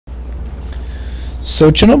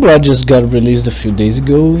So Chernobylite just got released a few days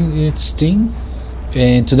ago in Steam,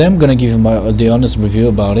 and today I'm gonna give you the honest review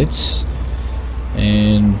about it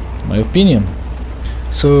and my opinion.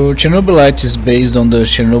 So Chernobylite is based on the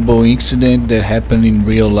Chernobyl incident that happened in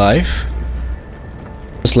real life,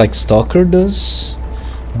 just like Stalker does,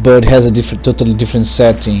 but has a totally different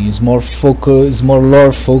setting. It's more focused, more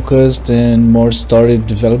lore focused, and more story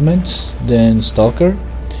development than Stalker.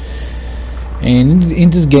 And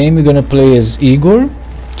in this game you're gonna play as Igor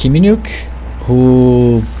Kiminyuk,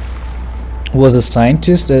 who was a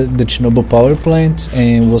scientist at the Chernobyl power plant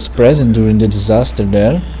and was present during the disaster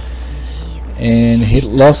there, and he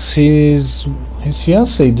lost his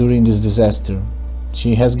fiancée during this disaster.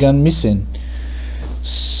 She has gone missing.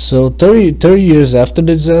 So 30 years after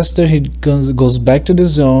the disaster, he goes back to the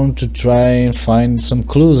zone to try and find some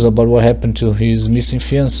clues about what happened to his missing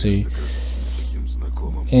fiancée.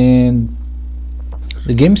 And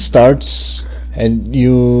the game starts and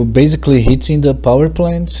you basically hitting the power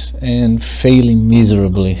plant and failing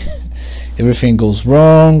miserably. Everything goes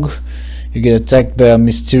wrong. You get attacked by a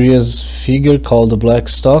mysterious figure called the Black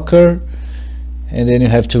Stalker, and then you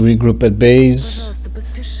have to regroup at base,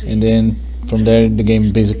 and then from there the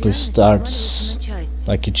game basically starts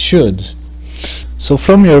like it should. So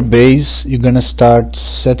from your base you're gonna start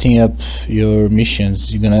setting up your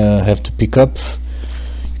missions. You're gonna have to pick up,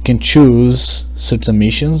 you can choose certain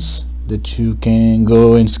missions that you can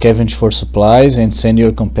go and scavenge for supplies and send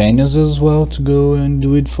your companions as well to go and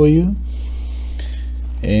do it for you.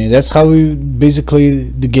 And that's how basically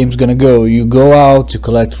the game's gonna go. You go out, you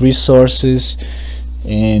collect resources,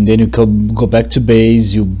 and then you go back to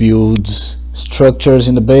base. You build structures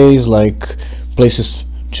in the base, like places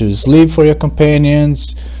to sleep for your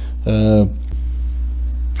companions,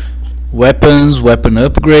 weapons, weapon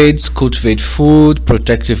upgrades, cultivate food,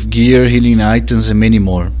 protective gear, healing items, and many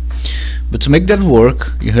more. But to make that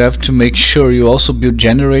work, you have to make sure you also build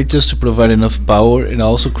generators to provide enough power, and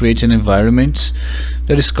also create an environment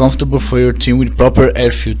that is comfortable for your team with proper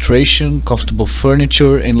air filtration, comfortable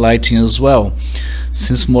furniture, and lighting as well,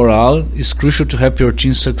 since morale is crucial to help your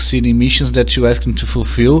team succeed in missions that you ask them to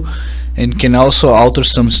fulfill, and can also alter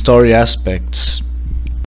some story aspects.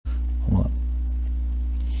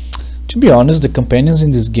 To be honest, the companions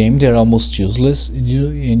in this game, they're almost useless,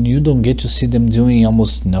 and you don't get to see them doing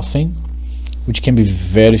almost nothing, which can be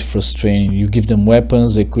very frustrating. You give them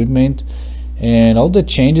weapons, equipment, and all that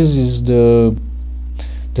changes is the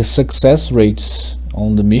success rates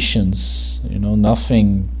on the missions. You know,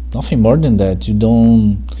 nothing more than that.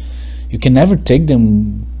 You can never take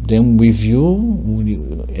them with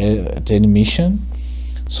you at any mission,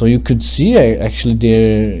 so you could see actually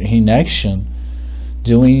they're in action,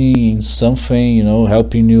 doing something, you know,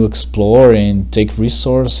 helping you explore and take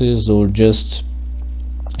resources, or just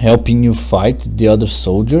helping you fight the other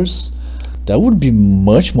soldiers. That would be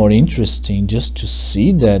much more interesting, just to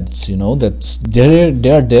see that, you know, that they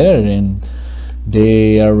are there and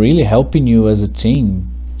they are really helping you as a team.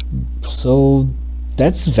 So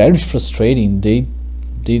that's very frustrating. They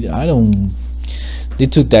took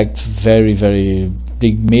that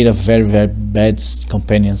they made a very bad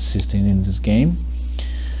companion system in this game.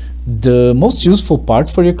 The most useful part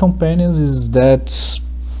for your companions is that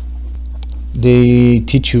they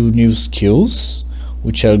teach you new skills,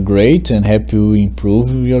 which are great and help you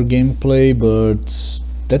improve your gameplay, but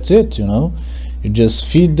that's it, you know. You just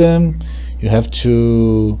feed them, you have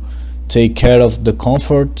to take care of the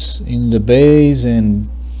comfort in the base and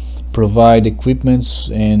provide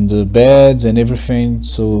equipments and the beds and everything,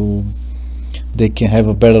 so they can have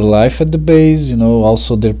a better life at the base. You know,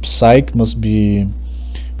 also their psyche must be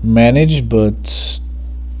managed, but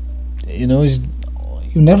you know,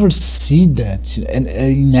 you never see that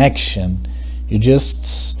in action.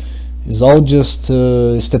 It's all just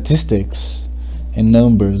statistics and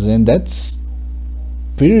numbers, and that's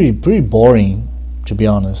pretty boring, to be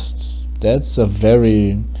honest. That's a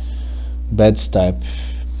very bad step.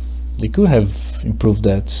 They could have improved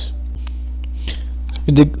that.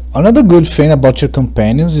 Another good thing about your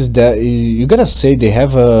companions is that you gotta say they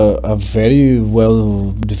have a very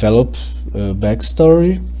well developed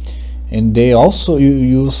backstory, and they also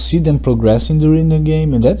you see them progressing during the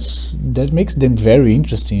game, and that makes them very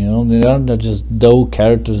interesting. You know, they are not just dull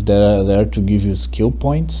characters that are there to give you skill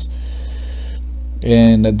points,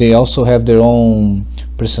 and they also have their own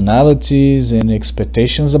personalities and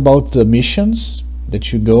expectations about the missions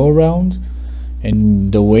that you go around,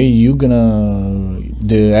 and the way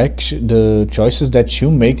the choices that you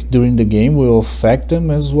make during the game will affect them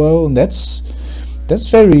as well. And that's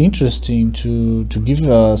very interesting to give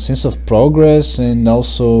a sense of progress, and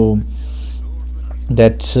also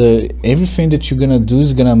that everything that you're gonna do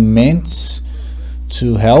is gonna meant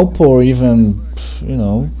to help, or even, you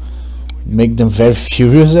know, make them very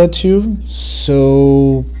furious at you.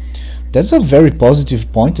 So that's a very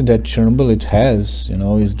positive point that Chernobylite has, you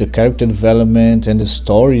know, is the character development, and the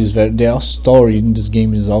story is the story in this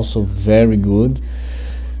game is also very good.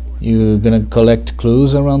 You're gonna collect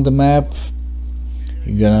clues around the map.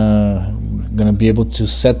 You're gonna be able to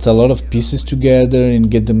set a lot of pieces together and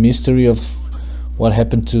get the mystery of what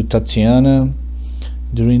happened to Tatiana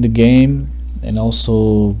during the game, and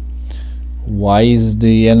also why is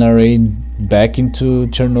the NRA back into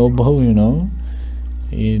Chernobyl, you know.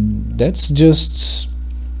 That's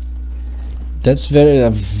a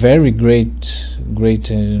very great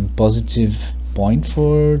and positive point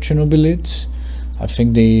for Chernobylite. I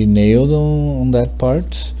think they nailed on that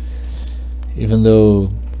part, even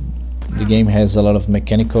though the game has a lot of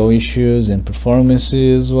mechanical issues and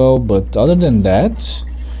performances as well. But other than that,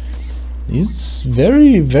 it's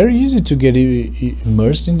very easy to get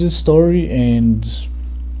immersed in this story, and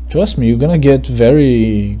trust me, you're gonna get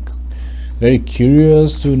very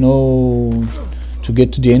curious to know, to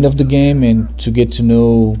get to the end of the game and to get to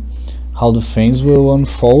know how the things will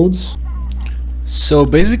unfold. So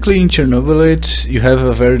basically in Chernobylite you have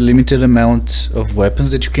a very limited amount of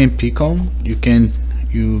weapons that you can pick on. You can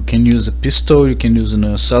use a pistol, you can use an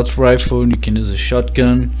assault rifle, you can use a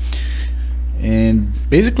shotgun, and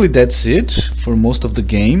basically that's it for most of the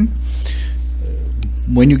game.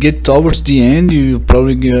 When you get towards the end, you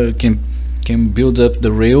probably can build up the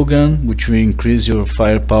railgun, which will increase your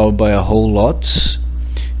firepower by a whole lot,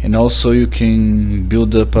 and also you can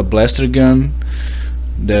build up a blaster gun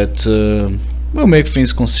that will make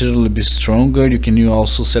things considerably stronger. You can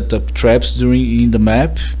also set up traps in the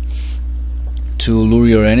map to lure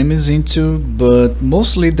your enemies into, but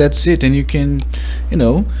mostly that's it. And you can, you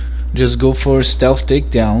know, just go for stealth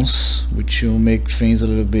takedowns, which will make things a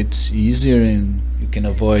little bit easier, and you can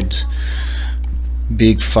avoid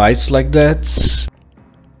big fights like that.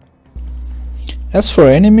 As for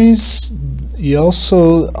enemies, you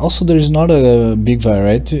also there is not a big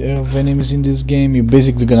variety of enemies in this game. You're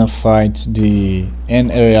basically gonna fight the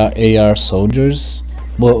NAR soldiers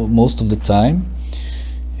most of the time,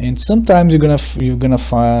 and sometimes you're gonna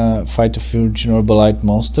fight a few Chernobylite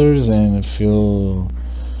monsters and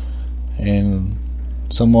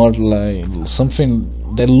somewhat like something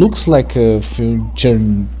that looks like a few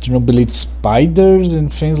Chernobylite spiders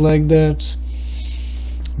and things like that.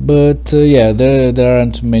 But yeah, there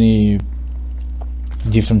aren't many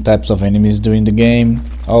different types of enemies during the game.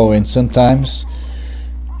 Oh, and sometimes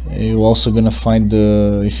you're also gonna find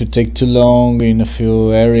if you take too long in a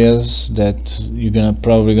few areas, that you're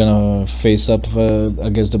probably gonna face up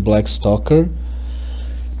against the Black Stalker,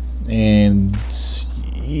 and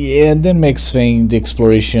yeah, that makes the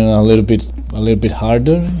exploration a little bit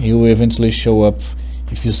harder. He will eventually show up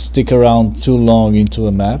if you stick around too long into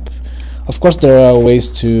a map. Of course, there are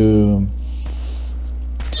ways to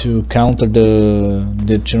counter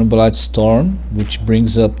the Chernobylite storm, which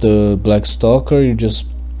brings up the Black Stalker. You just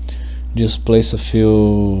place a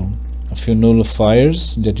few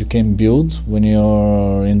nullifiers that you can build when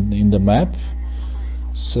you're in the map,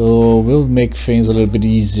 so will make things a little bit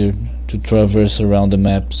easier to traverse around the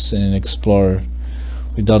maps and explore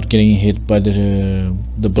without getting hit by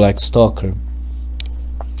the Black Stalker.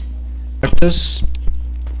 I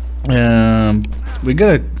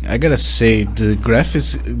gotta say, the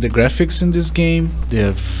graphics in this game, they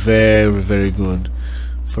are very good.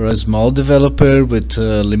 For a small developer with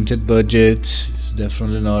a limited budget, it's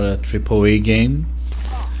definitely not a AAA game,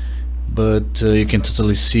 but you can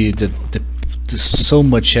totally see that there's so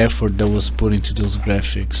much effort that was put into those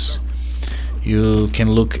graphics. You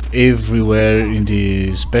can look everywhere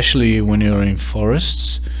especially when you're in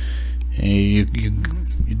forests, and you're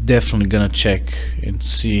definitely gonna check and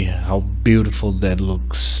see how beautiful that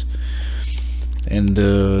looks. And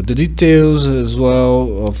the details as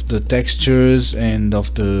well of the textures and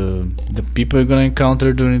of the people you're gonna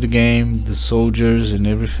encounter during the game, the soldiers and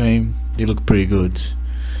everything, they look pretty good.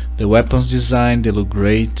 The weapons design, they look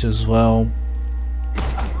great as well.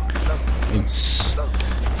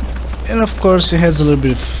 And of course it has a little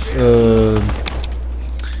bit of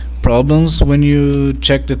problems when you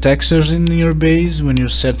check the textures in your base, when you're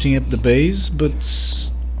setting up the base, but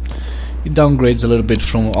it downgrades a little bit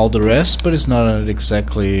from all the rest, but it's not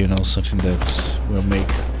exactly, you know, something that will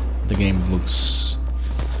make the game looks,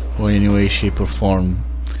 or in any way, shape or form,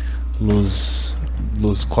 lose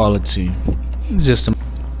quality. It's just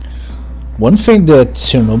one thing that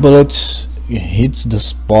Chernobylite hits the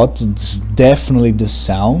spot is definitely the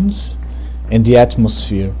sounds and the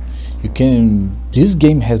atmosphere. you can. This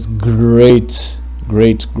game has great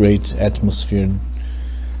atmosphere,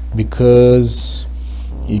 because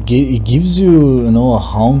it gives you, you know, a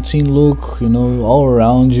haunting look. You know, all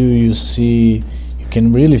around you, you see, you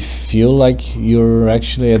can really feel like you're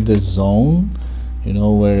actually at the zone, you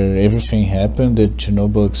know, where everything happened, the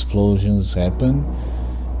Chernobyl explosions happened.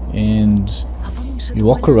 And you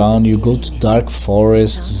walk around, you go to dark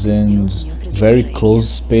forests and very closed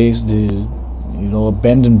space, the, you know,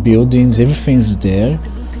 abandoned buildings, everything's there,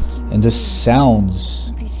 and the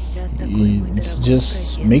sounds, it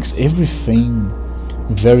just makes everything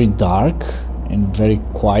very dark and very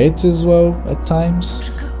quiet as well at times,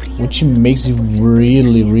 which makes you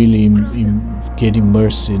really get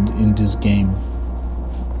immersed in this game,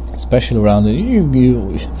 especially around it.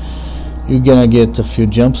 You're gonna get a few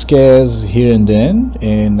jump scares here and then,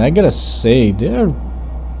 and I gotta say they're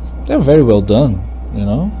very well done, you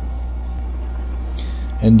know.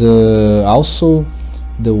 And also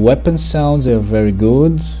the weapon sounds are very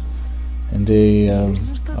good, and they are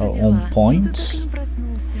on point.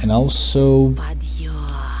 And also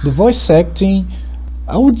the voice acting,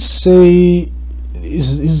 I would say,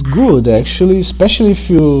 is good actually, especially if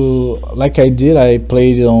you, like I did, I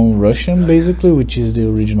played it on Russian basically, which is the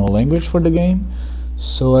original language for the game,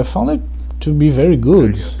 so I found it to be very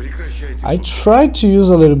good. I tried to use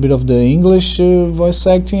a little bit of the English voice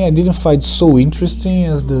acting. I didn't find so interesting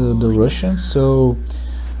as the Russian, so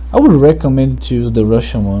I would recommend to use the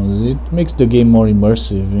Russian ones. It makes the game more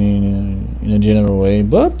immersive in a general way.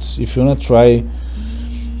 But if you wanna try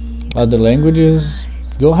other languages,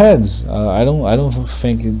 go ahead. I don't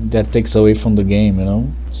think that takes away from the game, you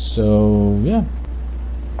know. So yeah.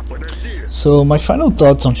 So my final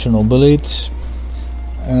thoughts on Chernobylite.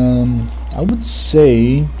 I would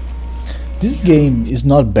say this game is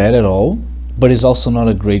not bad at all, but it's also not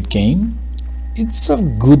a great game. It's a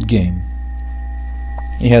good game.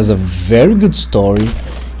 It has a very good story.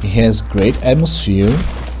 It has great atmosphere.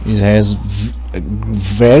 It has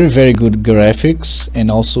very good graphics and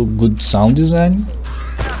also good sound design.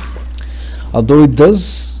 Although it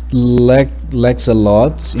does lacks a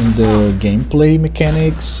lot in the gameplay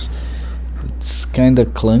mechanics, it's kinda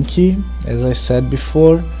clunky, as I said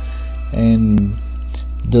before, and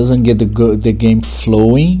doesn't get the game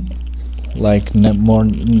flowing like more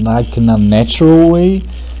like in a natural way.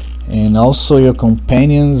 And also your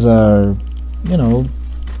companions are, you know,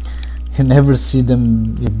 you never see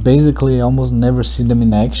them, you basically almost never see them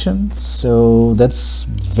in action, so that's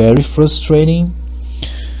very frustrating.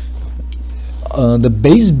 The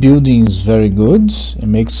base building is very good. It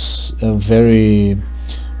makes a very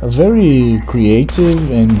creative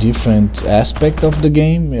and different aspect of the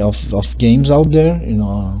game, of games out there, you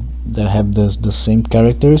know, that have the same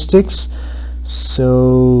characteristics.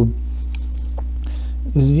 So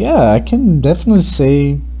yeah, I can definitely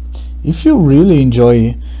say, if you really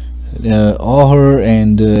enjoy horror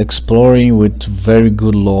and exploring with very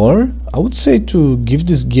good lore, I would say to give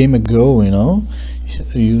this game a go, you know.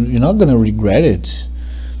 You're not gonna regret it.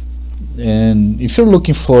 And if you're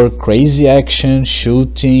looking for crazy action,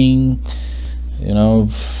 shooting, you know,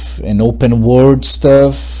 and open world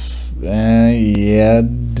stuff, yeah,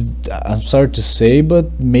 I'm sorry to say,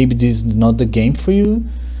 but maybe this is not the game for you.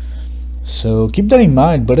 So keep that in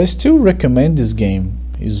mind. But I still recommend this game.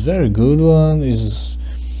 It's a very good one. It's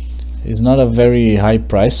not a very high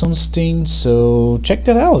price on Steam, so check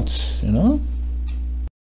that out, you know.